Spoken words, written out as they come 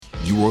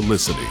You are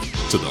listening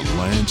to the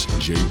Lance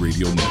J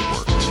Radio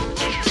Network.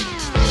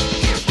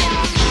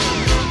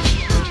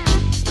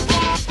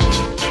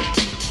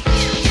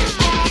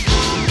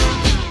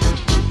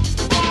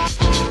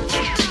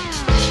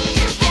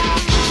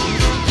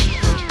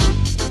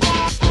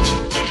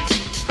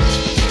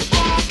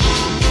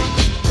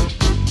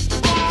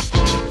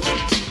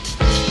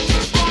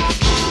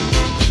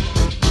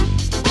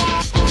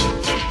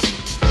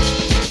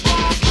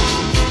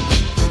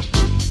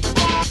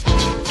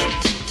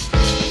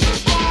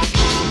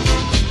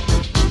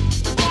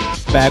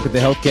 Back with the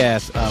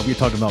Healthcast. We're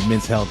talking about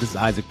men's health. This is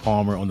Isaac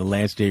Palmer on the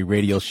Lance J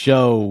Radio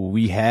Show.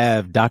 We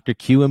have Dr.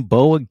 Q and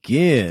Bo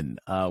again.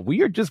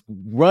 We are just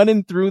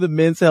running through the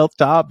men's health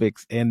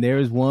topics, and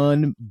there's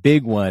one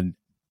big one.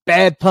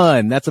 Bad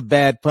pun. That's a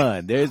bad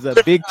pun. There's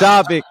a big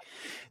topic.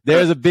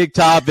 There's a big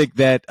topic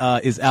that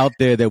is out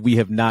there that we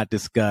have not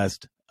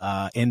discussed,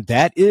 and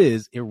that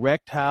is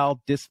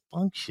erectile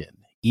dysfunction,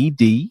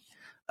 ED.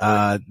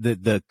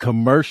 The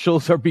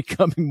commercials are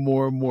becoming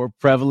more and more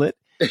prevalent.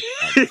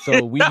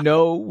 So we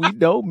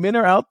know men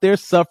are out there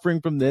suffering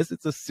from this.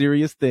 It's a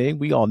serious thing.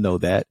 We all know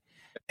that.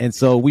 And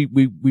so we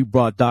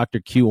brought Dr.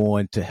 Q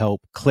on to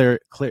help clear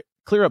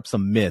up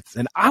some myths.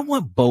 And I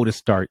want Bo to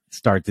start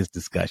this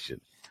discussion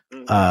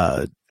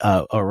around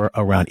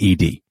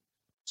ED.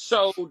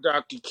 So,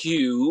 Dr.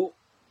 Q,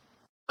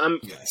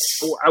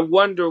 I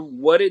wonder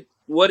what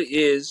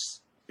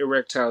is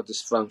erectile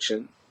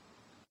dysfunction,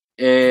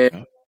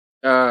 and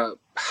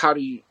how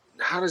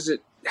does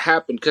it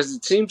happen? Because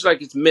it seems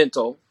like it's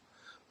mental,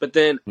 but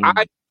then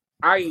I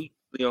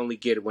usually only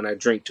get it when I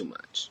drink too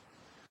much.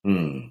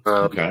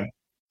 Okay.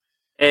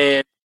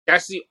 And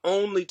that's the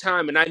only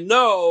time. And I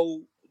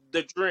know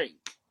the drink.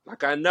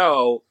 Like I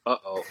know,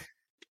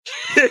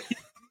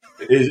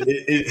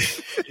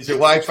 Is your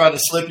wife trying to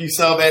slip you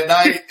some at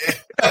night?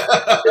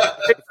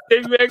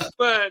 It makes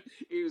fun.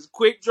 It was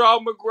Quick Draw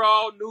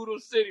McGraw, Noodle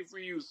City for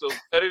you, so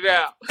cut it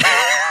out.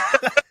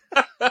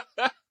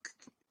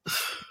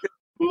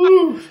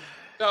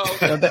 So,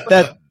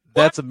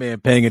 that's a man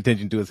paying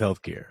attention to his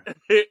health care.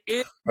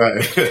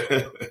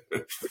 Right.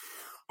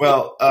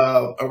 Well,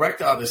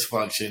 erectile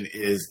dysfunction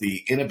is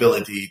the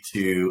inability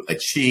to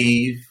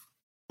achieve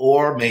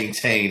or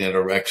maintain an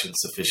erection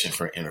sufficient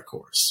for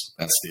intercourse.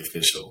 That's the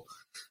official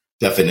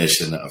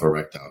definition of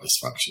erectile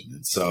dysfunction.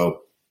 And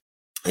so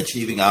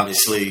achieving,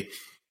 obviously,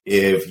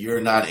 if you're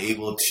not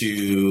able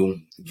to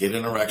get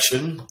an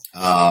erection,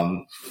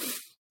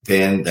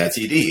 then that's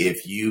ED.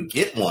 If you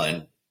get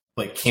one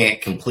but can't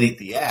complete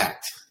the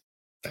act,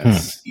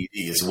 that's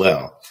ED as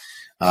well.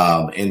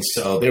 And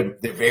so there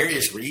are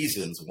various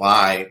reasons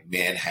why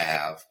men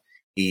have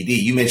ED.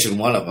 You mentioned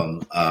one of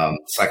them,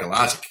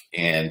 psychological,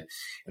 and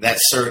that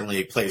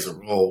certainly plays a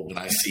role when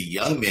I see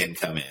young men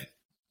come in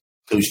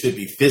who should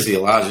be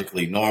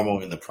physiologically normal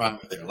in the prime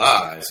of their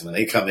lives. When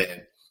they come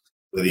in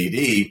with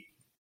ED,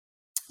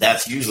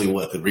 that's usually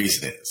what the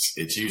reason is.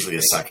 It's usually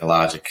a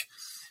psychological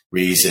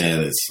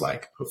reason. It's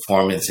like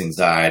performance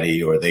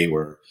anxiety, or they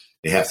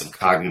have some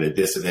cognitive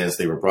dissonance.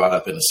 They were brought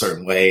up in a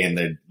certain way and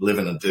they're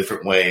living a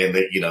different way, and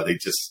they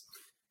just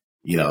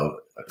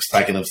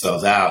psyching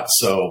themselves out.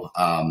 So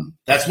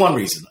that's one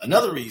reason.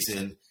 Another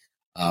reason,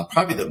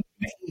 probably the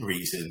main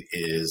reason,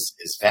 is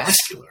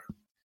vascular.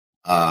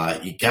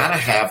 You got to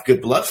have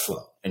good blood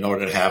flow in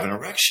order to have an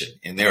erection.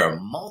 And there are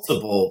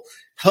multiple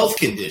health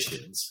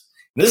conditions.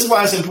 And this is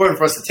why it's important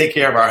for us to take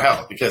care of our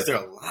health, because there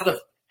are a lot of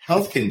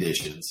health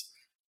conditions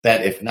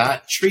that, if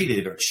not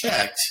treated or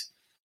checked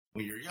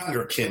when you're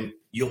younger,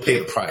 you'll pay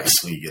the price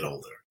when you get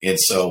older. And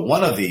so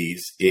one of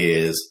these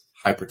is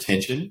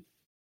hypertension.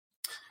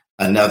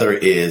 Another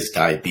is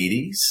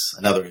diabetes.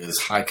 Another is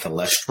high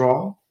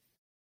cholesterol.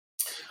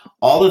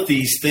 All of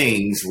these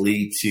things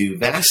lead to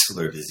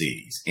vascular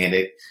disease, and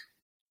it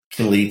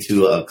can lead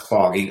to a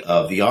clogging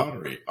of the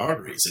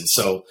arteries. And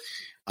so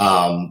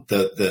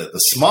the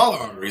small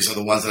arteries are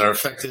the ones that are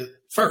affected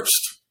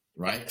first,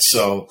 right?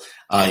 So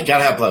you got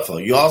to have blood flow.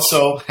 You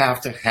also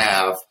have to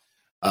have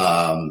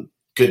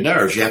good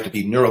nerves. You have to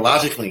be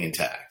neurologically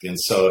intact. And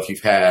so if you've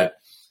had,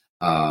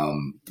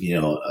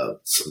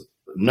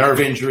 nerve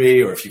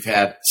injury, or if you've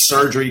had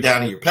surgery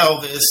down in your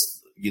pelvis,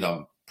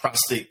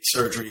 prostate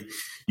surgery,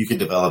 you can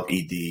develop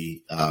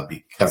ED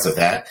because of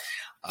that.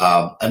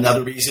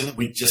 Another reason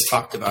we just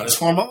talked about is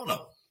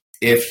hormonal.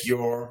 If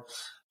your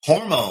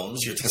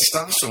hormones, your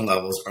testosterone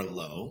levels are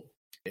low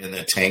in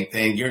the tank,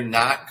 then you're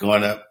not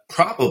going to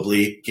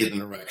probably get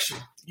an erection.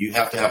 You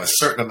have to have a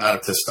certain amount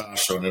of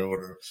testosterone in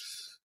order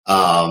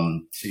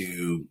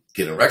to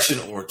get an erection,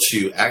 or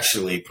to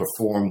actually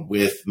perform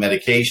with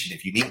medication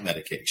if you need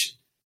medication.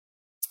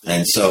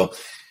 And so,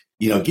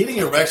 getting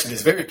an erection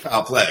is very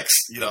complex.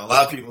 A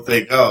lot of people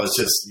think, it's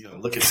just,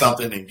 look at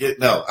something and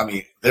no, I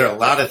mean, there are a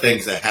lot of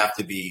things that have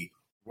to be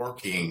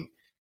working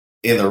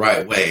in the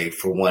right way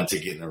for one to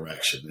get an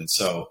erection. And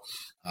so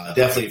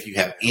definitely, if you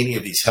have any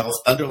of these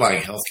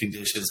underlying health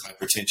conditions,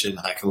 hypertension,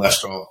 high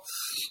cholesterol,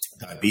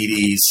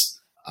 diabetes,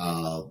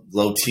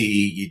 low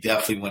T, you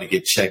definitely want to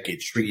get checked,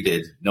 get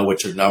treated, know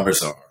what your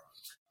numbers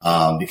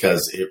are,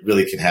 because it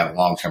really can have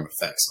long-term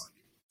effects on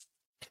you.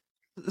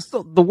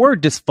 So the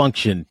word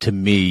dysfunction to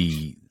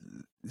me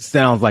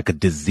sounds like a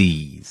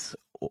disease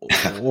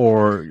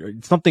or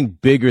something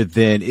bigger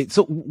than it.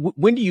 So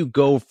when do you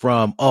go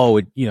from,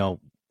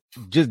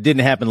 just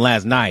didn't happen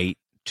last night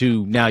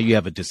to now you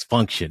have a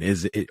dysfunction?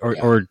 Is it,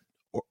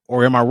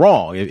 or am I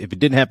wrong? If it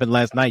didn't happen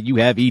last night, you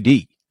have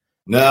ED.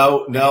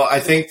 No, I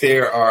think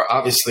there are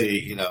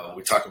obviously,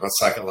 we talk about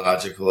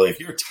psychological. If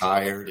you're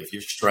tired, if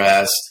you're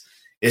stressed,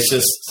 it's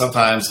just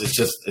sometimes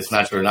it's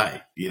not your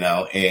night,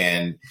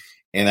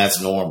 and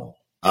that's normal.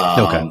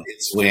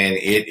 It's when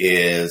it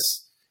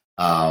is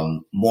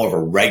more of a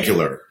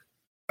regular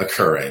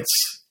occurrence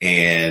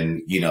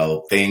and,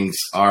 things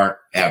aren't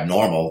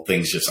abnormal,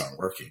 things just aren't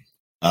working.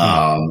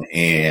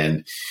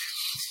 And,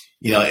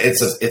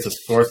 it's a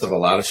source of a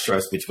lot of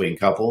stress between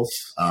couples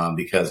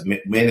because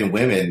men and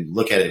women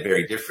look at it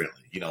very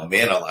differently.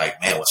 Men are like,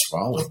 man, what's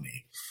wrong with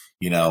me?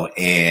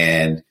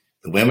 And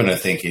the women are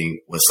thinking,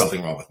 was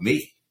something wrong with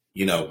me?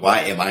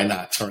 Why am I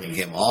not turning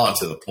him on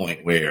to the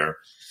point where,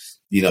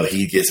 he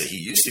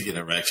used to get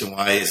an erection.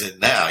 Why is it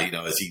now?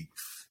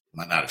 Am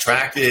I not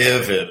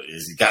attractive?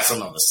 Is he got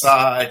something on the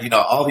side?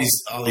 All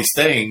these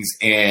things.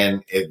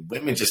 And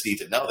women just need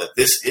to know that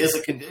this is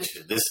a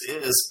condition. This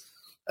is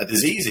a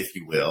disease, if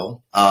you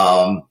will,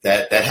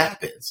 that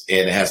happens.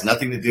 And it has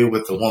nothing to do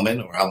with the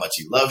woman or how much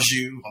he loves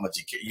you, how much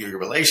your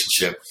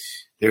relationship.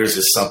 There's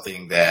just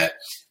something that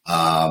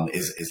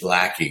is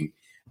lacking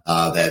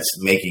that's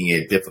making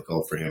it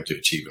difficult for him to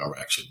achieve an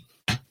erection.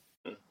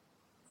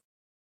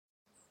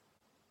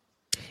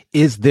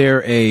 Is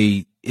there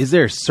a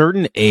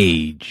certain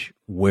age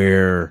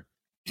where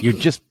you're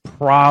just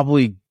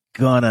probably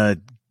gonna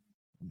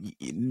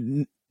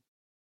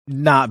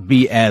not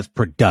be as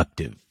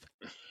productive?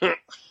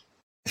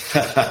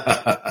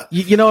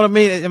 You know what I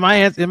mean? Am I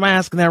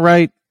asking that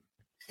right?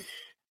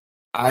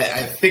 I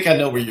think I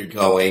know where you're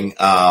going.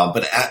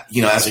 But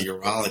as a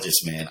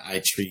urologist, man,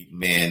 I treat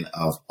men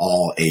of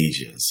all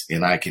ages.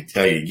 And I can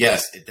tell you,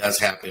 yes, it does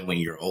happen when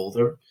you're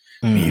older.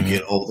 When you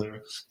get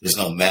older, there's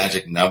no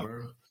magic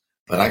number.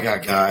 But I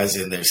got guys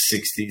in their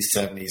 60s,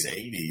 70s,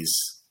 80s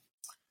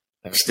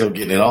that are still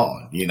getting it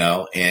on,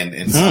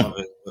 and some of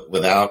it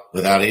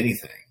without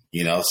anything,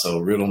 so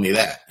riddle me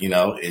that,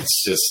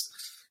 it's just,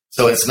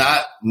 so it's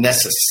not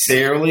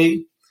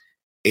necessarily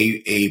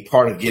a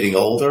part of getting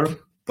older,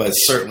 but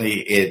certainly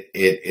it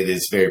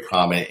is very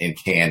prominent and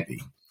can be,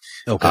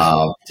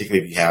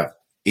 particularly if you have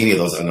any of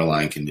those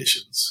underlying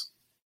conditions.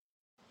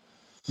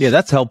 Yeah,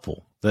 that's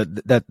helpful.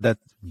 That's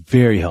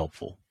very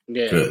helpful.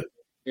 Yeah. Good.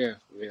 Yeah,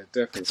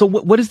 definitely. So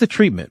what is the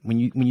treatment when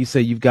you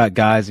say you've got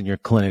guys in your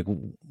clinic?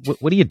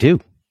 What do you do?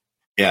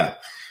 Yeah.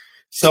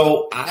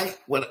 So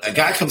when a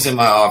guy comes in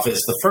my office,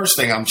 the first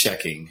thing I'm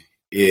checking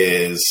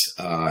is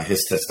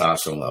his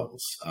testosterone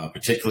levels,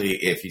 particularly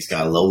if he's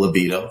got low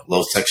libido,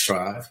 low sex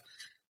drive.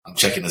 I'm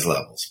checking his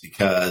levels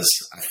because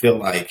I feel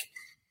like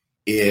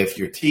if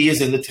your T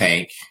is in the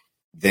tank,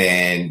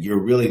 then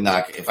you're really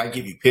not, if I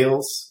give you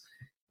pills,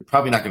 you're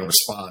probably not going to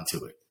respond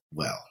to it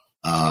well.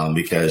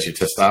 Because your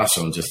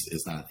testosterone just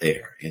is not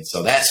there. And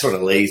so that sort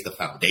of lays the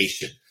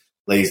foundation,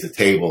 lays the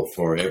table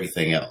for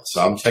everything else.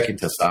 So I'm checking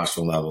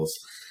testosterone levels,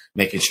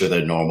 making sure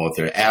they're normal. If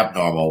they're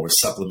abnormal, we're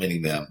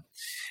supplementing them.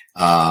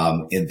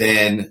 And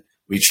then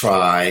we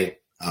try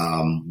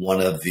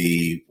one of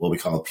the, what we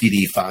call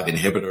PD5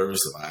 inhibitors,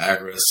 the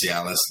Viagra,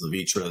 Cialis,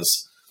 Levitras,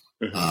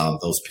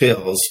 those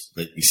pills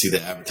that you see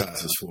the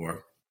advertisements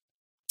for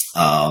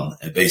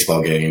at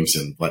baseball games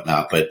and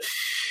whatnot. But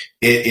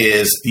it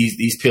is,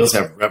 these pills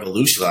have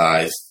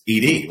revolutionized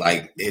ED.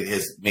 Like, it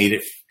has made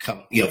it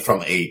come,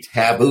 from a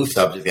taboo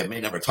subject that may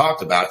never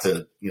talked about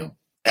to,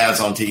 ads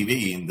on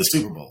TV in the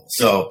Super Bowl.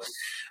 So,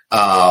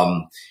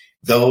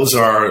 those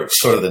are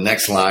sort of the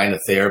next line of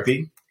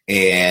therapy.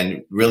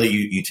 And really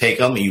you take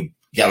them and you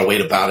got to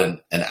wait about an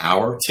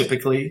hour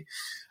typically,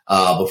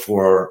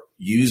 before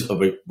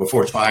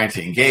trying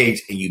to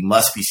engage, and you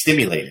must be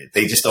stimulated.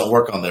 They just don't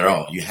work on their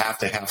own. You have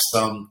to have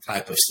some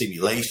type of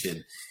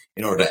stimulation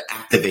in order to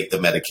activate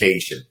the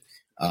medication.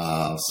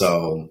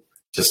 So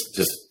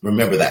just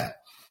remember that.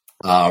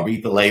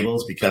 Read the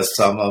labels, because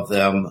some of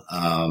them,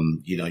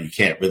 you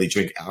can't really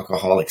drink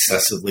alcohol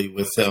excessively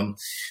with them.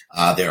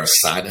 There are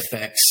side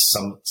effects.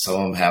 Some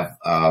of them have,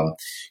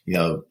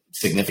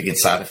 significant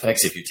side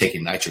effects. If you're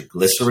taking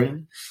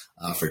nitroglycerin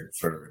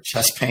for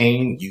chest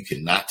pain, you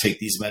cannot take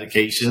these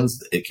medications.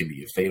 It can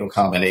be a fatal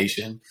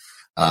combination.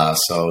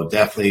 So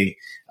definitely,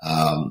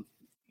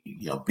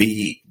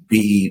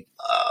 be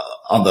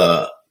on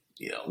the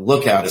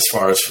lookout as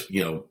far as,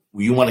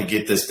 you want to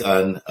get this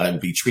done and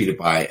be treated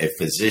by a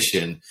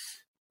physician.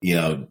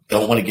 Don't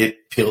want to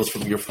get pills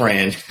from your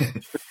friend.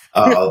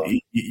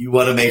 You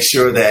want to make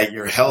sure that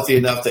you're healthy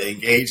enough to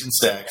engage in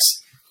sex,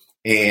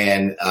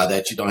 and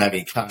that you don't have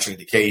any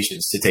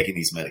contraindications to taking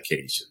these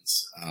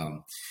medications.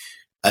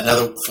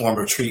 Another form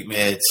of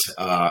treatment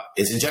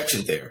is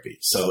injection therapy.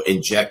 So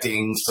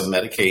injecting some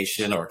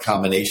medication or a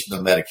combination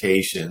of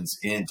medications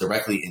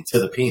directly into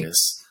the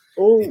penis,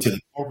 into the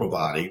corporal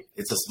body.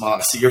 It's a small, I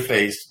see your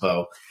face,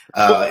 Bo.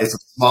 It's a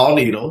small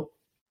needle,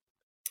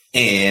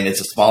 and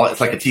it's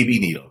like a TB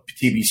needle,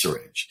 TB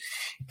syringe.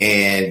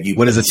 And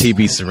what is a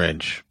TB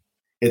syringe?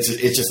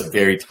 It's just a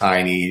very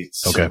tiny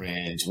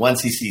syringe, 1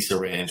 cc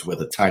syringe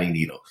with a tiny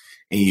needle,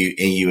 and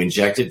you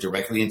inject it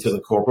directly into the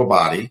corporal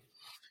body,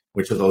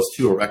 which are those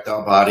two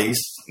erectile bodies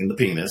in the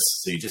penis.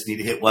 So you just need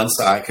to hit one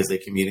side because they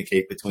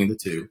communicate between the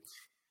two.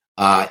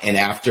 And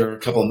after a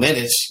couple of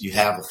minutes, you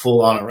have a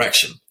full-on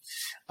erection.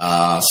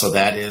 So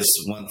that is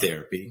one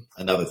therapy.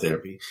 Another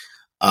therapy.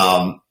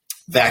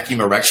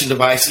 Vacuum erection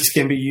devices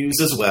can be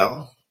used as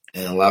well.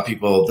 And a lot of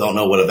people don't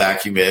know what a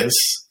vacuum is.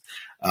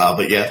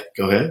 But yeah,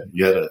 go ahead.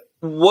 You had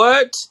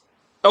What?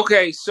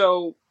 Okay,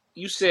 so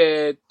you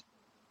said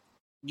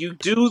you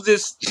do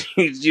this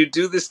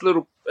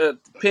little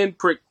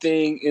pinprick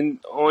thing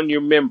on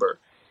your member.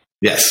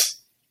 Yes.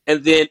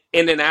 And then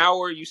in an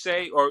hour, you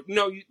say, or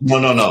no?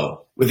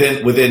 No.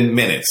 Within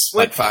minutes,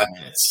 like 5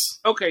 minutes.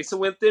 Okay, so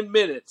within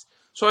minutes.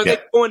 So are they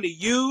going to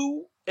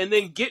you and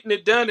then getting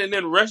it done and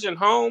then rushing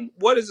home?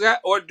 What is that?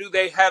 Or do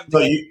they have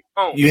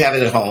home? You have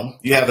it at home.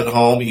 You have it at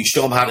home. And you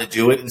show them how to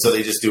do it, and so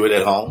they just do it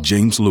at home.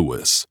 James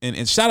Lewis.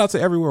 And shout out to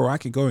everywhere where I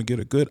can go and get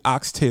a good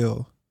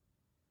oxtail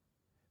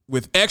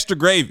with extra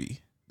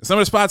gravy. Some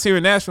of the spots here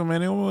in Nashville,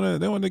 man,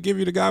 they want to give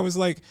you the guy was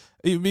like,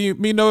 we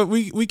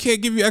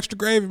can't give you extra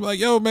gravy. I'm like,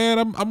 yo, man,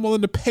 I'm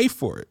willing to pay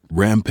for it.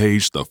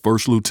 Rampage, the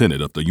first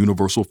lieutenant of the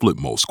Universal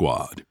Flipmo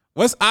Squad.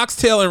 What's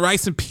oxtail and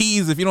rice and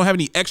peas if you don't have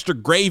any extra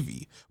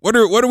gravy? What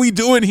are we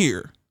doing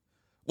here?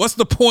 What's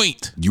the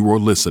point? You are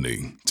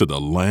listening to the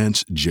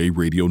Lance J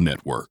Radio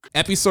Network.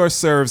 Episource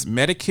serves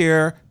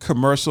Medicare,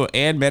 commercial,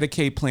 and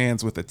Medicaid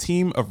plans with a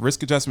team of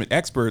risk adjustment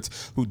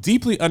experts who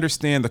deeply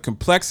understand the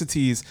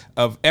complexities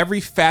of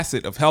every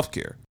facet of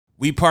healthcare.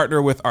 We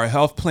partner with our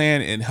health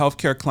plan and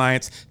healthcare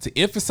clients to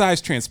emphasize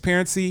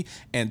transparency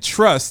and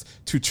trust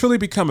to truly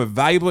become a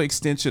valuable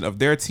extension of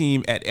their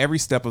team at every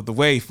step of the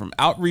way, from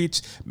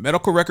outreach,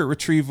 medical record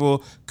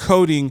retrieval,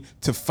 coding,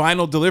 to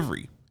final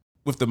delivery.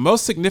 With the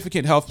most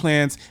significant health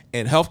plans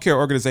and healthcare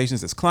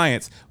organizations as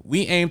clients,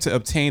 we aim to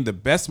obtain the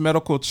best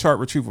medical chart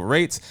retrieval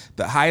rates,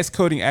 the highest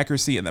coding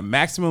accuracy, and the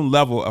maximum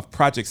level of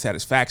project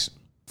satisfaction.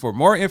 For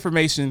more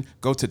information,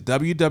 go to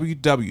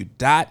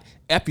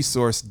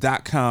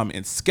www.episource.com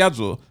and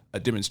schedule a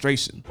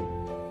demonstration.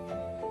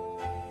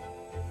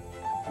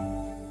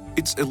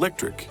 It's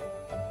electric,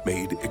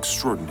 made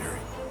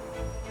extraordinary.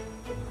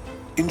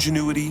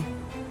 Ingenuity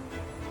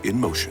in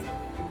motion.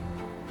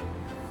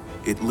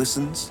 It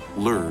listens,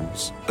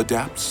 learns,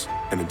 adapts,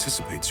 and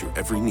anticipates your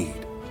every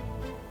need.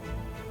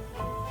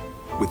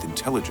 With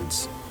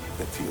intelligence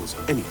that feels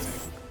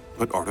anything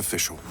but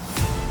artificial.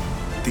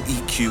 The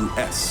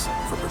EQS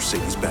from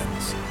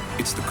Mercedes-Benz.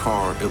 It's the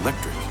car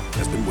electric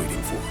has been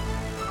waiting for.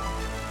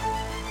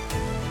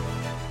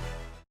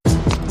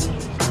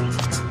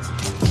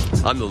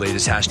 I'm the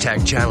latest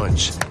hashtag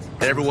challenge,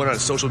 and everyone on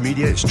social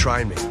media is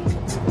trying me.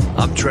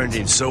 I'm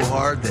trending so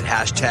hard that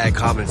hashtag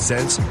common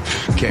sense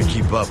can't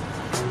keep up.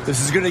 This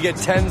is gonna get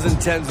tens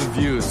and tens of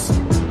views.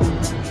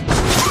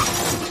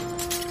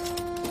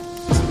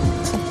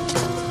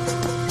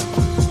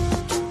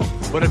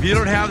 But if you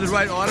don't have the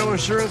right auto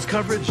insurance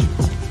coverage,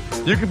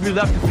 you could be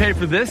left to pay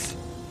for this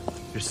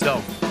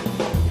yourself.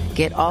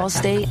 Get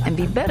Allstate and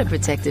be better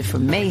protected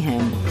from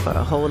mayhem for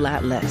a whole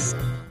lot less.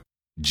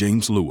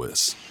 James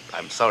Lewis.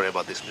 I'm sorry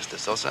about this, Mr.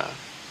 Sosa.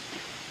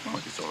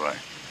 Oh, it's all right.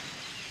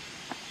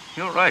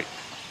 You're right.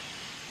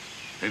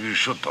 Maybe you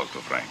should talk to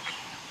Frank.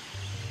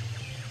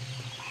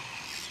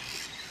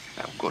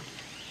 Yeah, good.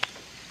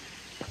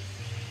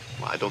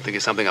 Well, I don't think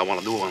it's something I want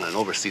to do on an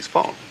overseas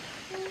phone.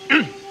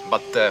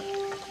 But as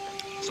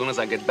soon as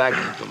I get back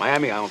to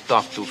Miami, I'll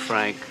talk to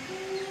Frank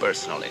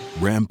personally.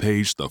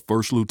 Rampage, the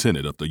first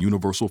lieutenant of the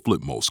Universal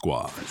Flipmo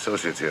Squad.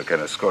 Associates here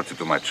can escort you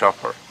to my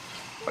chopper.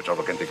 My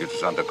chopper can take you to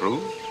Santa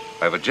Cruz.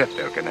 I have a jet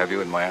there, can have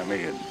you in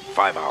Miami in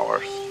 5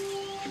 hours.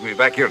 You'll be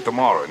back here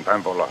tomorrow in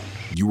time for lunch.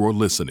 You are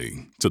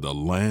listening to the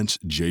Lance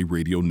J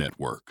Radio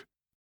Network.